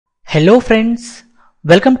Hello friends,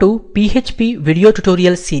 welcome to PHP video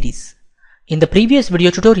tutorial series. In the previous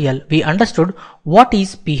video tutorial, we understood what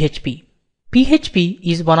is PHP. PHP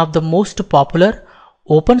is one of the most popular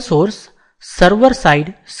open source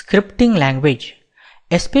server-side scripting language,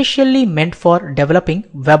 especially meant for developing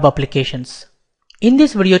web applications. In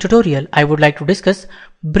this video tutorial, I would like to discuss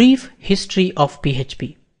brief history of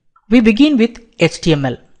PHP. We begin with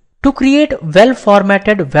HTML. To create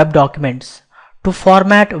well-formatted web documents, to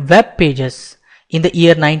format web pages, in the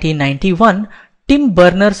year 1991, Tim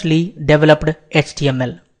Berners-Lee developed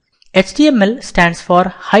HTML. HTML stands for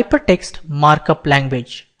Hypertext Markup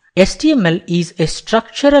Language. HTML is a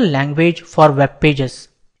structural language for web pages.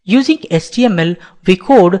 Using HTML, we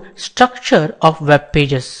code structure of web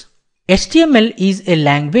pages. HTML is a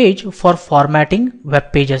language for formatting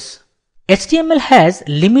web pages. HTML has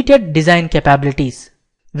limited design capabilities.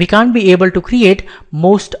 We can't be able to create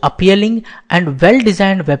most appealing and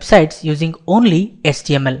well-designed websites using only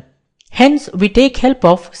HTML. Hence, we take help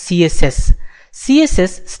of CSS.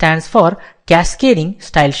 CSS stands for Cascading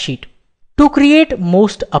Style Sheet. To create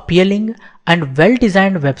most appealing and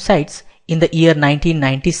well-designed websites, in the year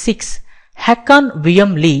 1996, Håkan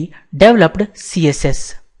VM Lee developed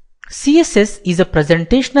CSS. CSS is a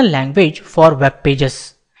presentational language for web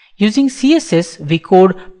pages. Using CSS, we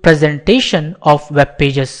code presentation of web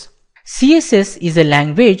pages. CSS is a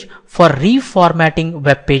language for reformatting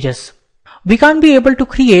web pages. We can't be able to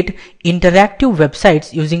create interactive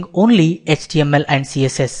websites using only HTML and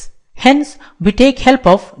CSS. Hence, we take help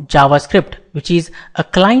of JavaScript, which is a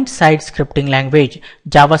client-side scripting language.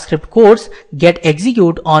 JavaScript codes get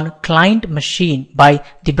executed on client machine by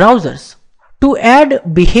the browsers. To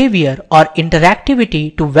add behavior or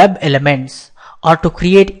interactivity to web elements, or to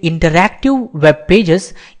create interactive web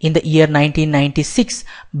pages, in the year 1996,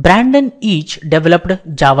 Brandon Each developed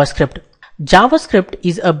JavaScript. JavaScript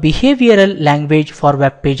is a behavioral language for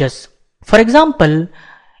web pages. For example,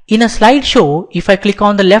 in a slideshow, if I click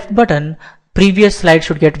on the left button, previous slide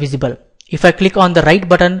should get visible. If I click on the right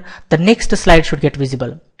button, the next slide should get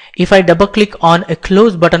visible. If I double click on a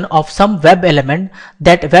close button of some web element,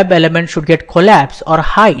 that web element should get collapse or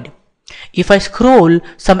hide. If I scroll,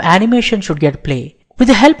 some animation should get play. With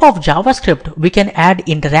the help of JavaScript, we can add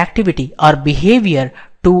interactivity or behavior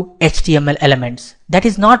to HTML elements. That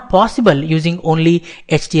is not possible using only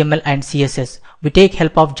HTML and CSS. We take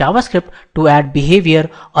help of JavaScript to add behavior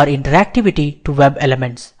or interactivity to web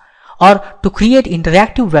elements. Or to create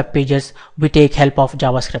interactive web pages, we take help of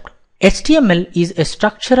JavaScript. HTML is a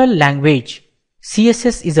structural language.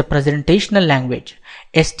 CSS is a presentational language.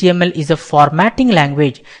 HTML is a formatting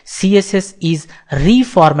language. CSS is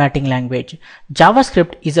reformatting language.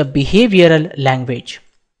 JavaScript is a behavioral language.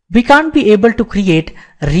 We can't be able to create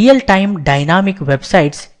real-time dynamic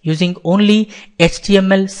websites using only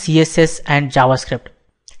HTML, CSS and JavaScript.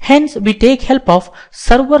 Hence, we take help of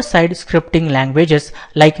server-side scripting languages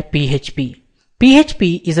like PHP.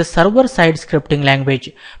 PHP is a server-side scripting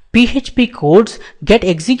language. PHP codes get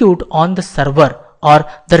executed on the server or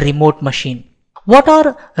the remote machine. What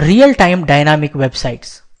are real-time dynamic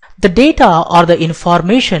websites? The data or the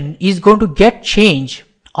information is going to get changed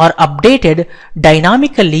or updated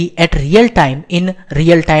dynamically at real time in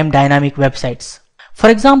real-time dynamic websites. For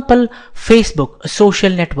example, Facebook, a social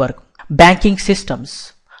network, banking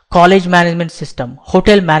systems, college management system,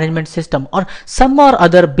 hotel management system, or some or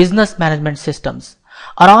other business management systems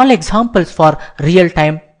are all examples for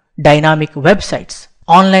real-time dynamic websites.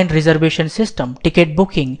 Online reservation system, ticket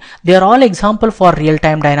booking, they are all examples for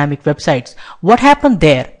real-time dynamic websites. What happened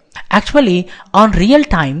there? Actually, on real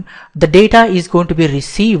time, the data is going to be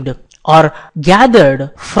received or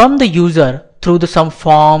gathered from the user through some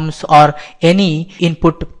forms or any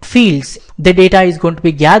input fields. The data is going to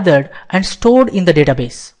be gathered and stored in the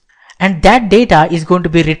database. And that data is going to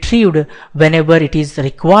be retrieved whenever it is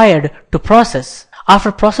required to process.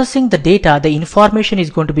 After processing the data, the information is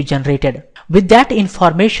going to be generated. With that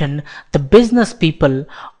information, the business people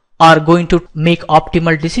are going to make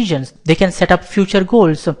optimal decisions. They can set up future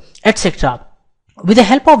goals, etc. With the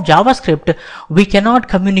help of JavaScript, we cannot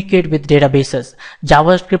communicate with databases.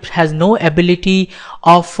 JavaScript has no ability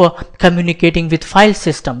of communicating with file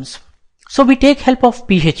systems. So we take help of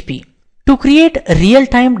PHP. To create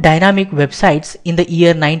real-time dynamic websites, in the year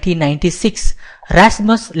 1996,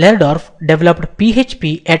 Rasmus Lerdorf developed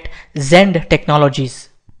PHP at Zend Technologies.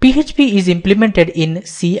 PHP is implemented in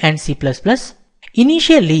C and C++.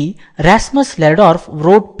 Initially, Rasmus Lerdorf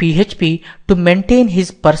wrote PHP to maintain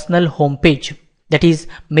his personal homepage. That is,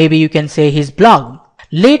 maybe you can say his blog.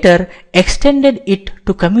 Later, extended it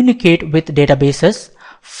to communicate with databases,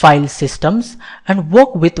 file systems, and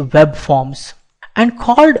work with web forms. and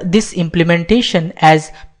called this implementation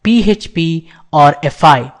as PHP or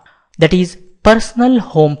FI, that is Personal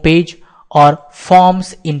Homepage or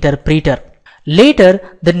Forms Interpreter.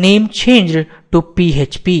 Later, the name changed to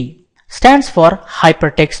PHP, stands for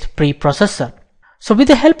Hypertext Preprocessor. So with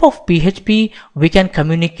the help of PHP, we can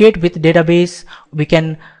communicate with database, we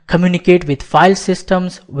can communicate with file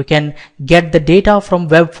systems, we can get the data from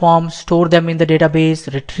web forms, store them in the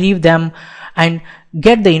database, retrieve them, and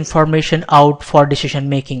get the information out for decision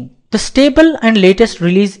making. The stable and latest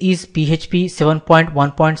release is PHP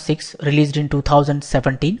 7.1.6, released in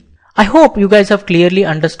 2017. I hope you guys have clearly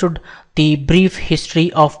understood the brief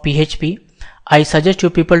history of PHP. I suggest you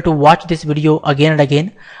people to watch this video again and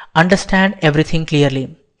again, understand everything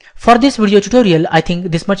clearly. For this video tutorial, I think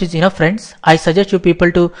this much is enough, friends. I suggest you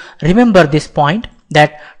people to remember this point,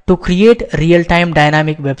 that to create real-time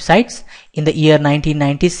dynamic websites in the year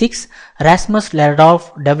 1996, Rasmus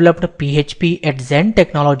Lerdorf developed PHP at Zen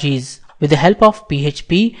Technologies. With the help of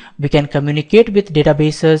PHP, we can communicate with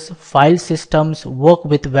databases, file systems, work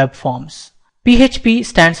with web forms. PHP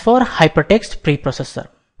stands for Hypertext Preprocessor.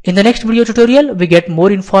 In the next video tutorial, we get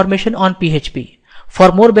more information on PHP.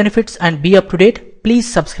 For more benefits and be up to date,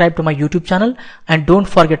 please subscribe to my YouTube channel and don't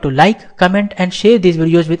forget to like, comment and share these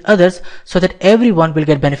videos with others so that everyone will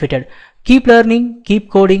get benefited. Keep learning, keep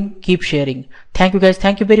coding, keep sharing. Thank you guys.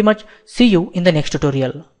 Thank you very much. See you in the next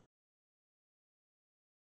tutorial.